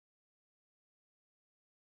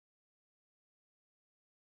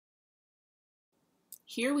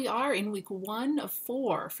Here we are in week 1 of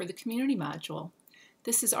 4 for the community module.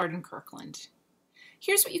 This is Arden Kirkland.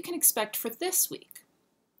 Here's what you can expect for this week.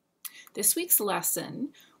 This week's lesson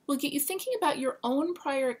will get you thinking about your own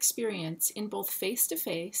prior experience in both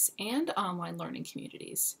face-to-face and online learning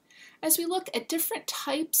communities, as we look at different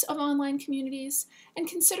types of online communities and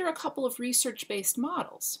consider a couple of research-based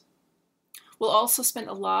models. We'll also spend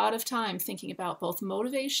a lot of time thinking about both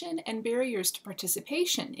motivation and barriers to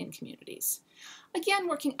participation in communities, again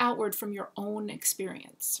working outward from your own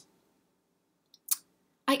experience.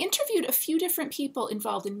 I interviewed a few different people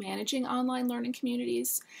involved in managing online learning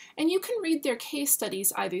communities, and you can read their case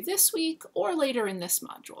studies either this week or later in this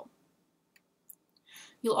module.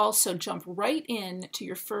 You'll also jump right in to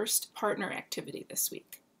your first partner activity this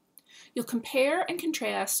week. You'll compare and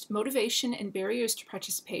contrast motivation and barriers to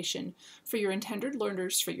participation for your intended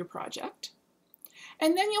learners for your project.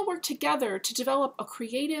 And then you'll work together to develop a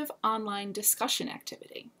creative online discussion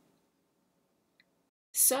activity.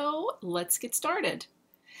 So let's get started.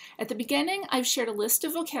 At the beginning, I've shared a list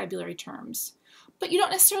of vocabulary terms, but you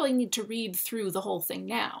don't necessarily need to read through the whole thing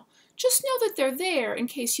now. Just know that they're there in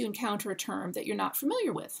case you encounter a term that you're not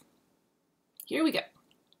familiar with. Here we go.